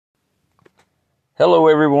Hello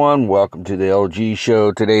everyone, welcome to the LG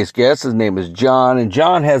Show. Today's guest, his name is John, and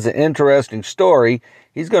John has an interesting story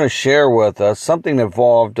he's going to share with us, something that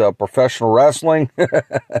involved professional wrestling.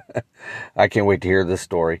 I can't wait to hear this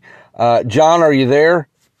story. John, are you there?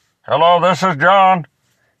 Hello, this is John.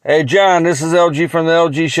 Hey John, this is LG from the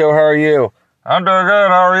LG Show. How are you? I'm doing good.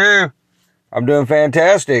 How are you? I'm doing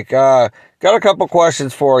fantastic. Got a couple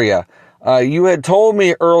questions for you. You had told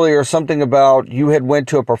me earlier something about you had went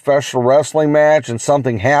to a professional wrestling match and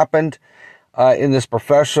something happened in this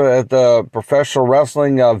at the professional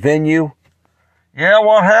wrestling venue. Yeah,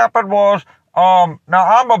 what happened was, now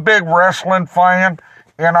I'm a big wrestling fan,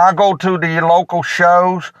 and I go to the local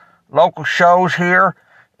shows here,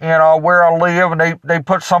 where I live, and they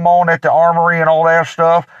put some on at the Armory and all that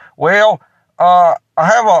stuff. Well, I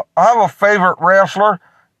have a favorite wrestler.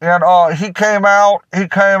 And he came out, and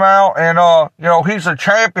he's a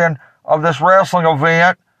champion of this wrestling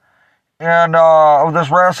event and of this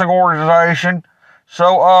wrestling organization.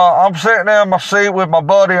 So I'm sitting there in my seat with my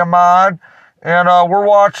buddy of mine, and we're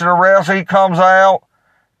watching the wrestling. He comes out,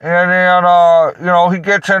 and then he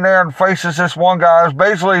gets in there and faces this one guy.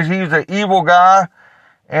 Basically, he's the evil guy,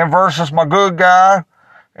 and versus my good guy.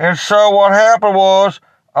 And so what happened was,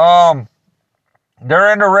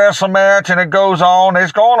 they're in the wrestling match, and it goes on.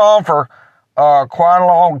 It's going on for quite a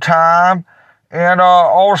long time. And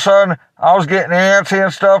all of a sudden, I was getting antsy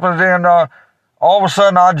and stuff. And then all of a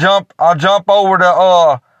sudden, I jump over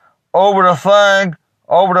the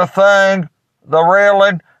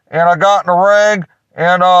railing, and I got in the ring.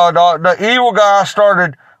 And the evil guy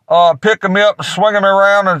started picking me up and swinging me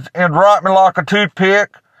around and dropped me like a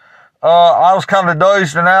toothpick. I was kind of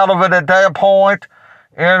dazed and out of it at that point.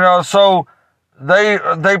 And so they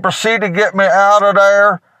proceeded to get me out of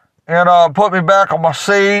there and put me back on my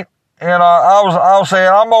seat. And I was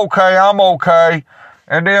saying, I'm okay.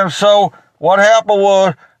 And then so what happened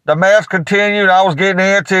was the match continued. I was getting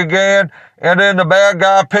antsy again. And then the bad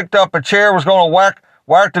guy picked up a chair, was going to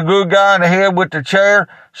whack the good guy in the head with the chair.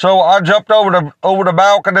 So I jumped over the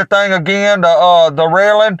balcony thing again, the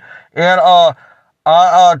railing, and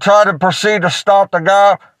I tried to proceed to stop the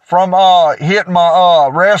guy from hitting my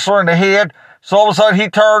wrestler in the head. So all of a sudden he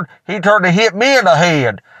turned to hit me in the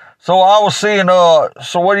head. So I was seeing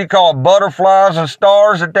butterflies and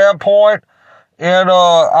stars at that point. And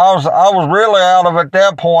I was really out of it at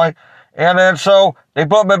that point. And then so they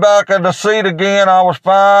put me back in the seat again. I was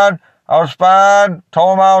fine. Told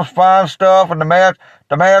them I was fine stuff. And the match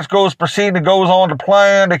goes on to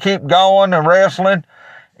plan to keep going and wrestling.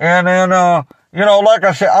 And then like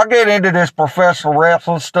I said, I get into this professional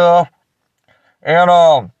wrestling stuff. And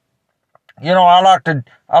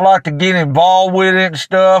I like to get involved with it and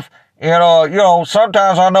stuff. And,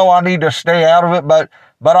 sometimes I know I need to stay out of it, but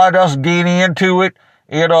I just get into it.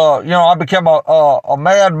 And, I become a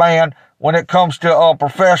madman when it comes to,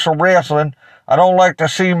 professional wrestling. I don't like to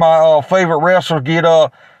see my, favorite wrestlers get,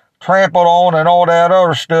 trampled on and all that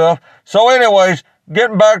other stuff. So anyways,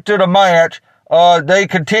 getting back to the match, they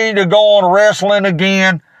continue to go on wrestling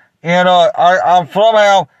again. And,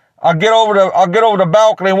 I get over the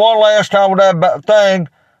balcony one last time with that thing.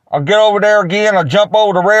 I get over there again. I jump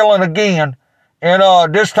over the railing again. And,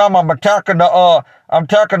 this time I'm attacking the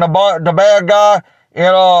bad guy.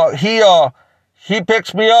 And, he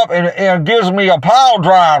picks me up and gives me a pile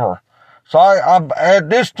driver. So I'm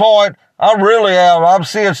at this point, I'm really out. I'm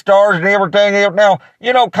seeing stars and everything. Now,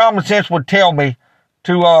 common sense would tell me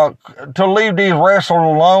to leave these wrestlers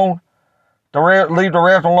alone, leave the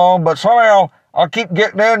wrestler alone, but somehow, I keep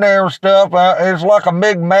getting in there and stuff. It's like a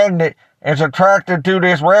big magnet. It's attracted to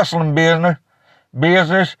this wrestling business.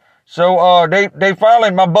 So,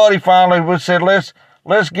 my buddy finally said, let's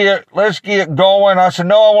get going. I said,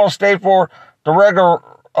 no, I want to stay for the regular,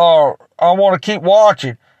 I want to keep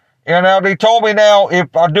watching. And now they told me now,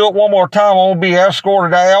 if I do it one more time, I'm going to be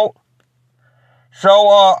escorted out. So,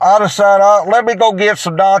 I decided, let me go get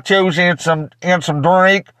some nachos and some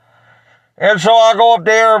drink. And so I go up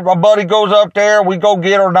there, my buddy goes up there, we go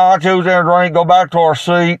get our nachos and a drink, go back to our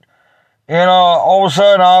seat. And, all of a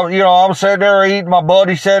sudden, I'm sitting there eating, my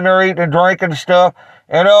buddy's sitting there eating and drinking and stuff.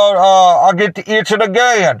 And, I get to itching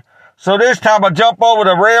again. So this time I jump over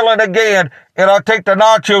the railing again, and I take the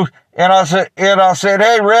nachos, and I said,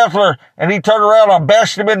 hey, wrestler. And he turned around, I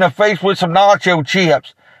bashed him in the face with some nacho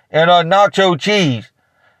chips and, nacho cheese.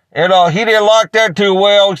 And, he didn't like that too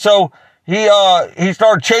well, so he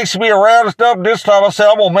started chasing me around and stuff. This time I said,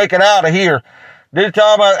 I'm gonna make it out of here. This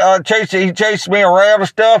time he chased me around and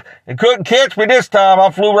stuff and couldn't catch me this time. I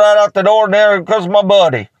flew right out the door there because of my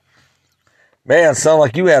buddy. Man, sound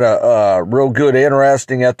like you had a real good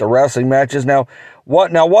interesting at the wrestling matches. Now,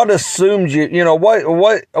 what assumes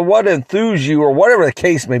what enthused you, or whatever the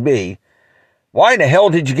case may be? Why in the hell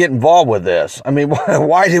did you get involved with this? I mean,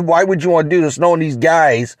 why would you want to do this knowing these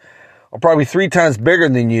guys are probably 3 times bigger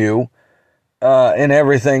than you, and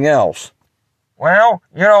everything else? Well,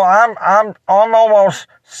 I'm almost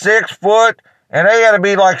 6 foot, and they had to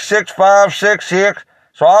be like 6'5", 6'6",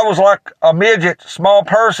 so I was like a midget, small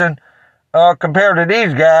person, compared to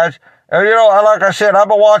these guys. Like I said, I've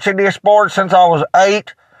been watching this sport since I was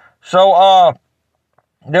 8, so, I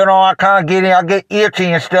get itchy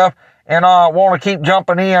and stuff, and I want to keep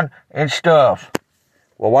jumping in and stuff.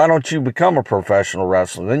 Well, why don't you become a professional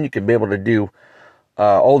wrestler? Then you can be able to do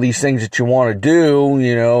all these things that you want to do,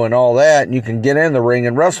 and all that, and you can get in the ring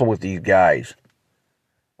and wrestle with these guys.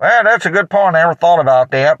 Well, that's a good point. I never thought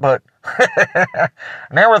about that, but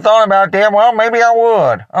never thought about that. Well, maybe I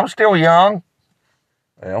would. I'm still young.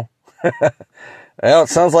 Well, well, it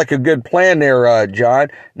sounds like a good plan there, John.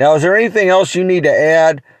 Now, is there anything else you need to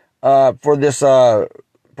add for this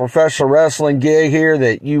professional wrestling gig here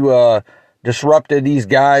that you disrupted these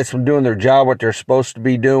guys from doing their job, what they're supposed to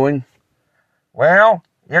be doing? Well,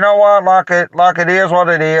 you know what? Like it is what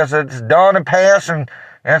it is. It's done and past, and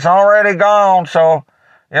it's already gone. So,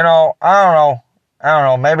 I don't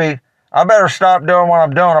know. Maybe I better stop doing what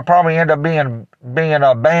I'm doing. I'll probably end up being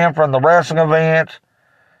banned from the wrestling events.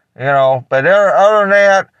 But other than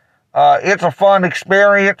that, it's a fun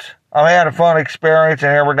experience. I've had a fun experience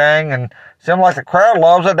and everything, and it seemed like the crowd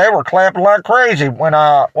loves it. They were clapping like crazy when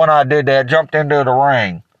I did that, jumped into the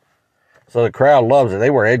ring. So the crowd loves it. They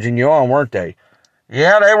were edging you on, weren't they?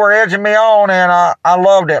 Yeah, they were edging me on, and I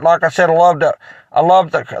loved it. Like I said, I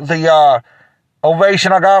loved the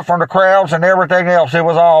ovation I got from the crowds and everything else. It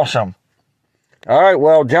was awesome. All right,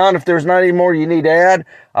 well, John, if there's not any more you need to add,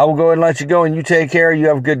 I will go ahead and let you go, and you take care. You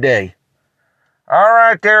have a good day. All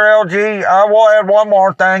right there, LG. I will add one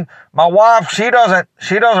more thing. My wife, she doesn't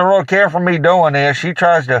really care for me doing this.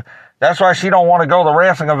 That's why she don't want to go to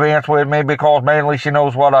wrestling events with me, because mainly she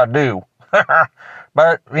knows what I do.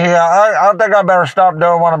 But yeah, I think I better stop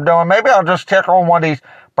doing what I'm doing. Maybe I'll just check on one of these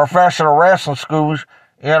professional wrestling schools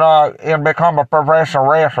and become a professional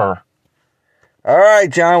wrestler. All right,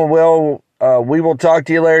 John. Well, we will talk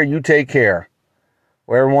to you later. You take care.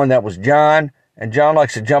 Well, everyone, that was John. And John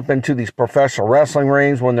likes to jump into these professional wrestling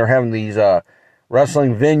rings when they're having these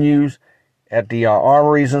wrestling venues at the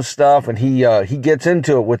armories and stuff. And he gets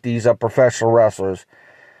into it with these professional wrestlers.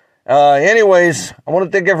 Anyways, I want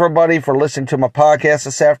to thank everybody for listening to my podcast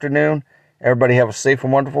this afternoon. Everybody have a safe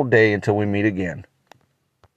and wonderful day until we meet again.